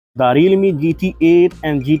The Realme GT8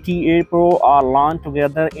 and GT8 Pro are launched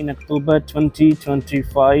together in October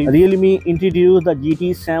 2025. Realme introduced the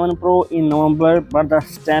GT7 Pro in November, but the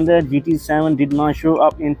standard GT7 did not show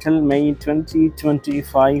up until May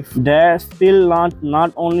 2025. Their still launch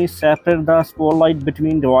not only separated the spotlight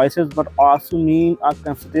between devices but also mean a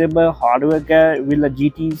considerable hardware gap, with the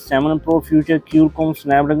GT7 Pro feature Qualcomm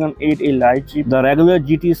Snapdragon 8 Elite chip. The regular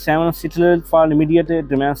GT7 settled for immediate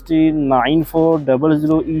Dimensity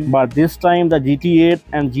 9400E, but this time the GT8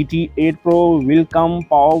 and GT8 Pro will come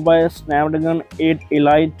powered by Snapdragon 8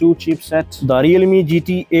 Elite 2 chipset. The Realme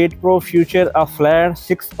GT8 Pro features a flat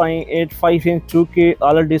 6.85-inch 2K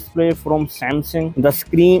OLED display from Samsung. The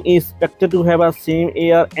screen is expected to have a same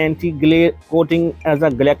AR anti-glare coating as the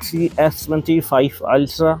Galaxy S25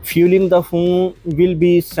 Ultra. Fueling the phone will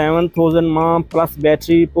be 7000 mAh plus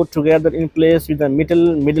battery put together in place with a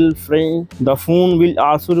middle frame. The phone will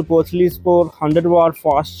also reportedly support 100-watt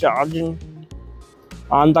fast charging.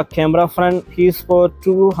 On the camera front, he sports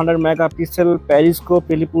 200-megapixel periscope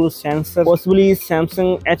telephoto sensor, possibly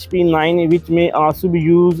Samsung HP9, which may also be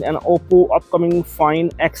used in Oppo upcoming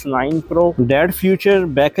Find X9 Pro. That feature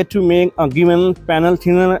backed to make a given panel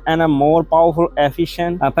thinner and a more powerful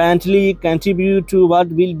efficient, apparently contribute to what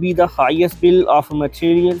will be the highest bill of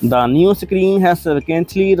materials. The new screen has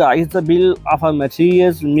significantly raised the bill of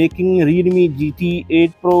materials, making Realme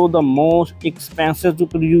GT8 Pro the most expensive to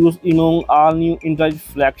produce among all new Android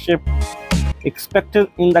flagship expected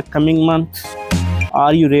in the coming months.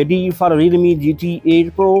 Are you ready for Realme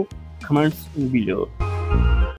GT8 Pro? Comments below.